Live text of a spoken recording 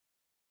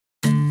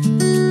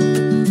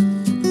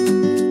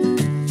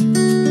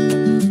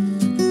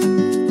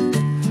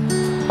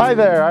Hi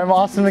there, I'm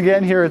Austin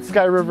again here at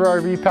Sky River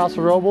RV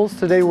Paso Robles.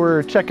 Today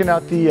we're checking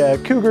out the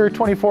Cougar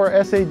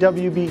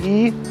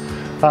 24SAWBE.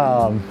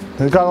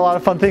 We've got a lot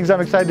of fun things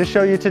I'm excited to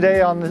show you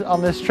today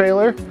on this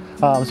trailer.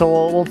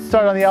 So we'll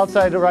start on the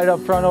outside right up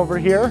front over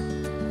here.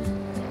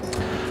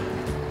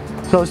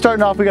 So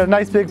starting off, we got a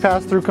nice big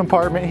pass-through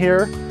compartment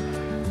here.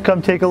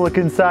 Come take a look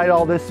inside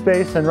all this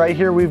space, and right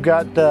here we've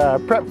got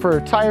prep for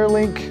tire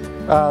link,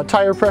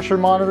 tire pressure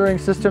monitoring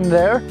system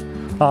there.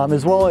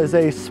 As well as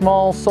a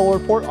small solar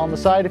port on the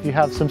side if you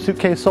have some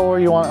suitcase solar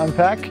you want to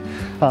unpack.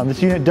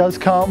 This unit does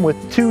come with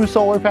 2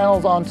 solar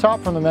panels on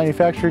top from the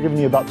manufacturer, giving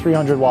you about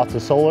 300 watts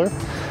of solar.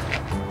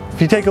 If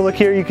you take a look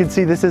here, you can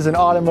see this is an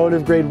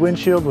automotive grade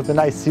windshield with a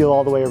nice seal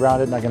all the way around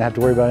it. Not going to have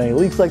to worry about any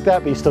leaks like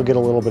that, but you still get a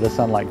little bit of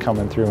sunlight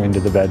coming through into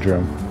the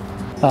bedroom.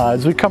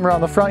 As we come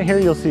around the front here,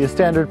 you'll see a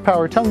standard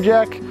power tongue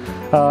jack,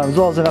 as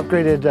well as an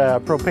upgraded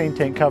propane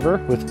tank cover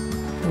with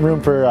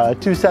room for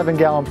 2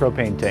 7-gallon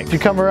propane tanks. If you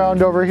come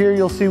around over here,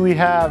 you'll see we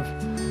have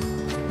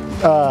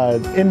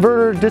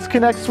inverter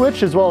disconnect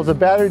switch as well as a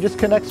battery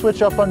disconnect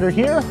switch up under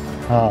here.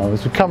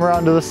 As we come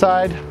around to the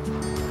side,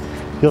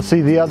 you'll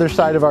see the other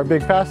side of our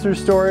big pass-through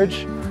storage.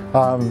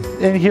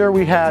 In here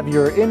we have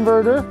your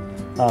inverter.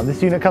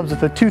 This unit comes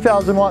with a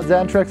 2,000 watt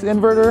Xantrex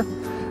inverter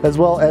as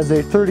well as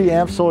a 30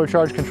 amp solar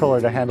charge controller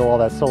to handle all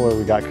that solar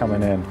we got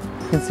coming in.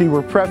 You can see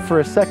we're prepped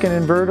for a second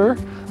inverter.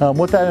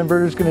 What that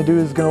inverter is going to do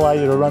is going to allow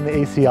you to run the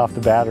AC off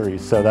the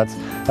batteries. So that's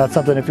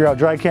something, if you're out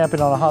dry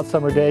camping on a hot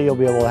summer day, you'll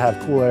be able to have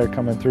cool air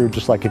coming through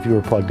just like if you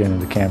were plugged in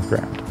the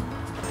campground.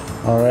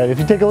 All right, if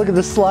you take a look at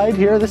the slide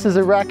here, this is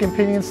a rack and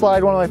pinion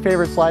slide, one of my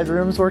favorite slide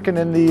rooms. Working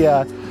in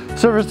the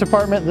service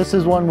department, this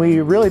is one we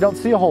really don't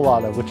see a whole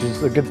lot of, which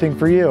is a good thing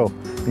for you.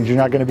 It means you're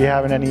not going to be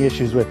having any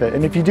issues with it.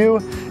 And if you do,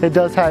 it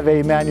does have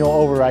a manual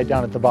override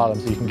down at the bottom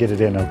so you can get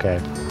it in okay.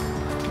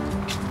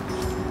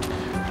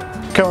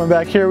 Coming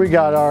back here, we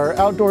got our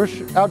outdoor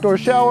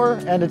shower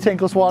and a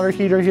tankless water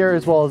heater here,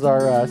 as well as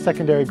our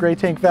secondary gray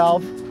tank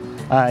valve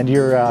and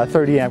your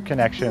 30 amp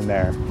connection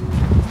there.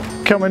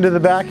 Coming to the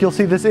back, you'll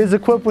see this is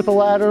equipped with a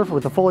ladder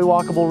with a fully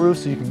walkable roof,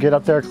 so you can get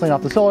up there, clean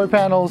off the solar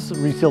panels,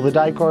 reseal the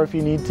Dicor if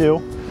you need to.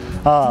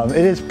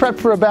 It is prepped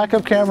for a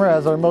backup camera,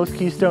 as are most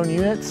Keystone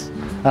units,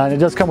 and it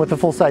does come with a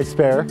full-size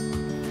spare.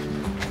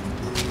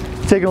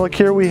 Taking a look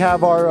here, we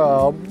have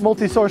our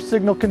multi-source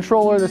signal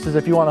controller. This is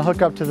if you want to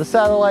hook up to the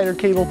satellite or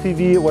cable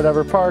TV at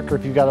whatever park, or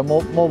if you've got a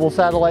mobile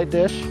satellite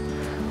dish,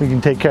 we can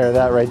take care of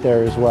that right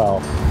there as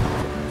well.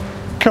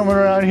 Coming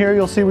around here,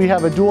 you'll see we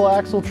have a dual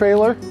axle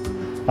trailer.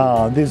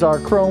 These are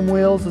chrome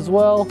wheels as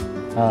well.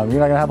 You're not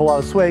going to have a lot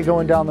of sway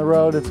going down the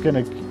road. It's going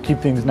to keep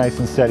things nice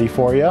and steady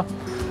for you.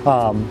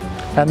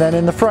 And then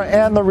in the front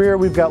and the rear,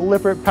 we've got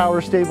Lippert power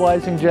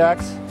stabilizing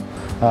jacks.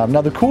 Now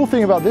the cool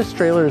thing about this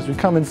trailer is we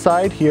come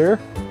inside here.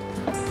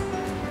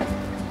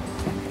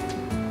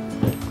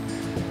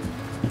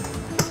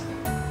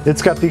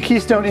 It's got the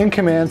Keystone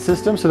in-command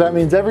system, so that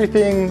means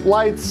everything,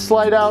 lights,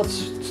 slide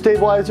outs,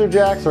 stabilizer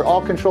jacks are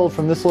all controlled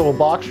from this little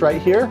box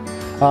right here.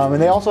 And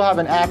they also have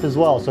an app as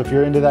well, so if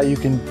you're into that, you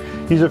can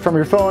use it from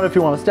your phone. If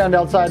you want to stand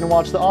outside and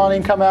watch the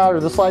awning come out or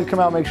the slide come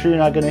out, make sure you're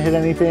not going to hit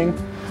anything.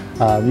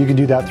 You can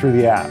do that through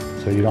the app,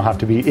 so you don't have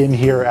to be in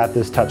here at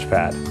this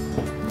touchpad.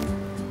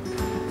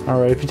 All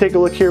right, if you take a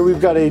look here,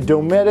 we've got a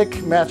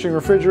Dometic matching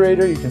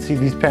refrigerator. You can see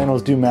these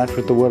panels do match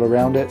with the wood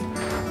around it.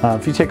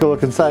 If you take a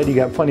look inside, you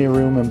got plenty of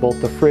room in both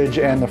the fridge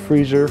and the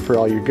freezer for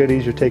all your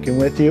goodies you're taking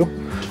with you.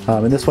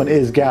 And this one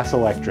is gas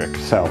electric,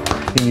 so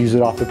you can use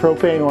it off the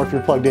propane, or if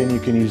you're plugged in, you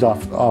can use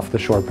off the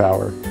shore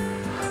power.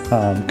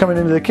 Coming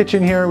into the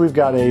kitchen here, we've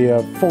got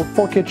a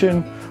full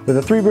kitchen with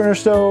a 3-burner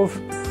stove,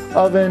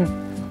 oven,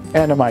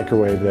 and a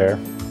microwave there.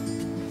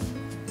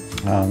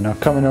 Now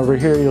coming over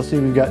here, you'll see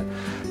we've got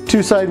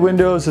 2 side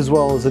windows as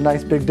well as a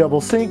nice big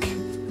double sink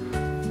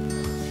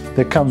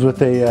that comes with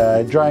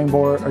a drying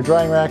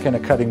rack and a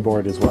cutting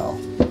board as well.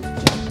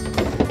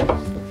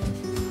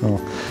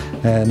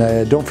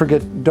 And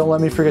don't let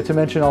me forget to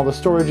mention all the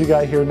storage you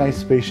got here. Nice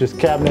spacious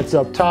cabinets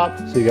up top.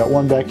 So you got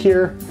 1 back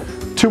here,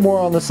 2 more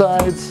on the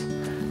sides,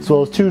 as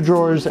well as 2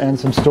 drawers and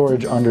some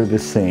storage under the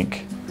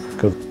sink.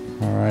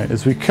 All right,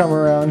 as we come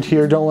around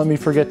here, don't let me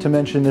forget to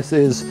mention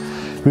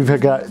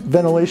we've got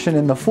ventilation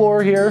in the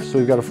floor here. So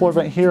we've got a floor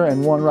vent here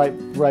and one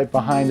right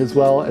behind as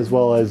well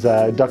as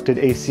a ducted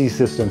AC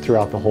system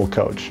throughout the whole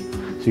coach.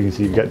 So you can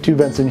see you've got 2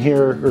 vents in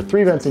here, or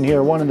 3 vents in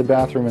here, 1 in the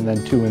bathroom and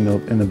then 2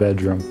 in the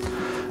bedroom.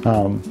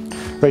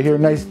 Right here,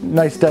 nice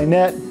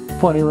dinette,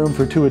 plenty of room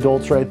for 2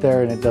 adults right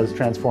there, and it does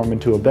transform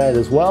into a bed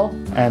as well.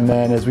 And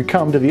then as we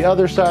come to the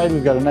other side,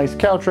 we've got a nice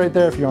couch right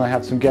there if you want to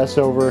have some guests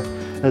over,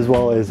 as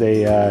well as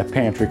a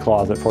pantry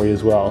closet for you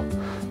as well.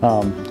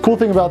 Cool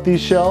thing about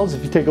these shelves,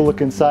 if you take a look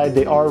inside,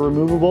 they are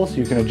removable, so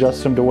you can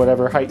adjust them to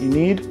whatever height you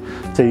need.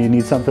 Say you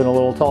need something a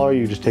little taller,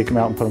 you just take them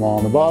out and put them all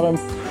on the bottom,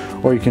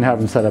 or you can have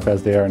them set up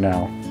as they are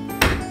now.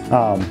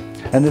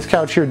 And this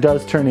couch here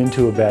does turn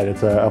into a bed.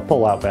 It's a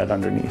pull-out bed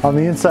underneath. On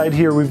the inside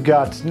here, we've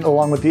got,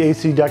 along with the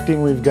AC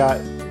ducting, we've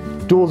got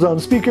dual zone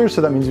speakers,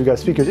 so that means we've got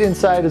speakers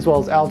inside as well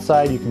as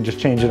outside. You can just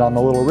change it on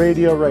the little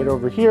radio right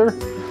over here.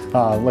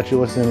 let you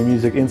listen to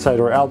music inside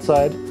or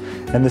outside.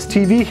 And this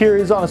TV here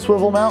is on a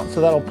swivel mount,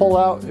 so that'll pull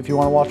out if you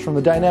want to watch from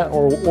the dinette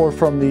or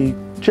from the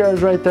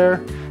chairs right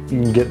there.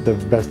 You can get the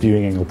best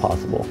viewing angle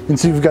possible. And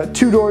so you've got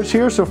 2 doors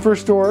here. So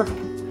first door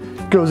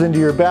goes into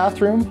your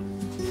bathroom.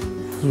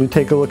 As we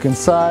take a look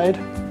inside,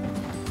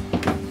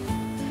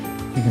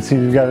 you can see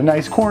we've got a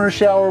nice corner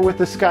shower with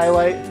the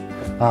skylight.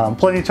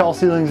 Plenty tall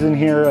ceilings in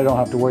here. I don't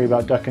have to worry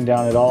about ducking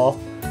down at all.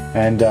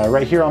 And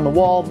right here on the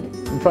wall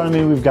in front of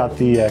me, we've got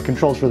the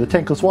controls for the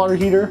tankless water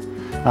heater,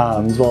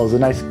 as well as a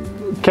nice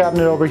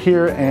cabinet over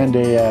here and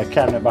a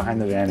cabinet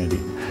behind the vanity.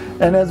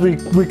 And as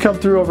we come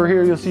through over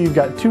here, you'll see you've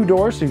got 2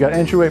 doors. So you've got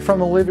entryway from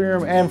the living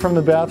room and from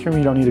the bathroom.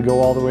 You don't need to go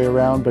all the way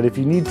around, but if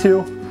you need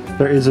to,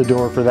 there is a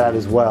door for that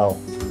as well.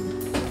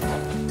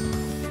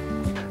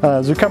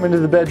 As we come into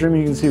the bedroom,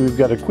 you can see we've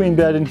got a queen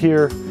bed in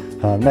here.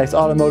 Nice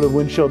automotive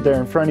windshield there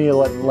in front of you,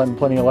 letting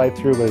plenty of light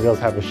through, but it does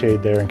have a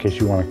shade there in case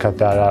you want to cut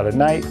that out at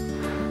night.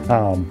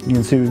 You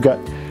can see we've got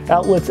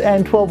outlets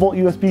and 12-volt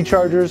USB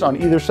chargers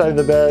on either side of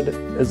the bed,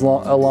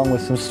 along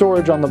with some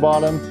storage on the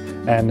bottom,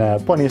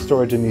 and plenty of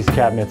storage in these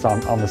cabinets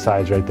on the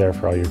sides right there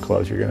for all your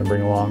clothes you're going to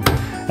bring along.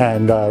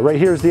 And right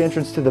here is the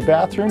entrance to the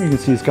bathroom. You can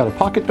see it's got a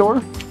pocket door.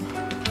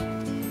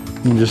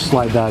 You can just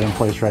slide that in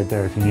place right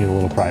there if you need a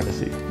little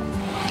privacy.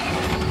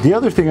 The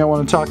other thing I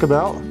want to talk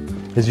about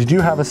is you do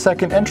have a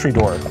second entry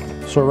door.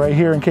 So right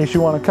here, in case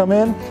you want to come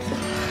in,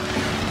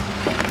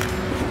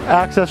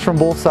 access from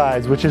both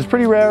sides, which is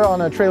pretty rare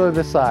on a trailer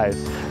this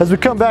size. As we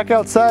come back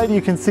outside,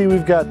 you can see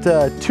we've got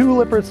 2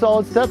 Lippert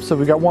solid steps. So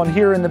we've got one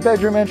here in the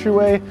bedroom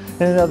entryway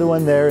and another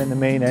one there in the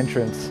main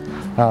entrance.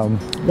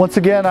 Once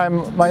again,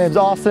 my name's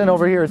Austin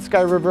over here at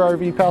Sky River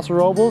RV Paso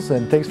Robles,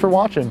 and thanks for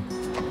watching.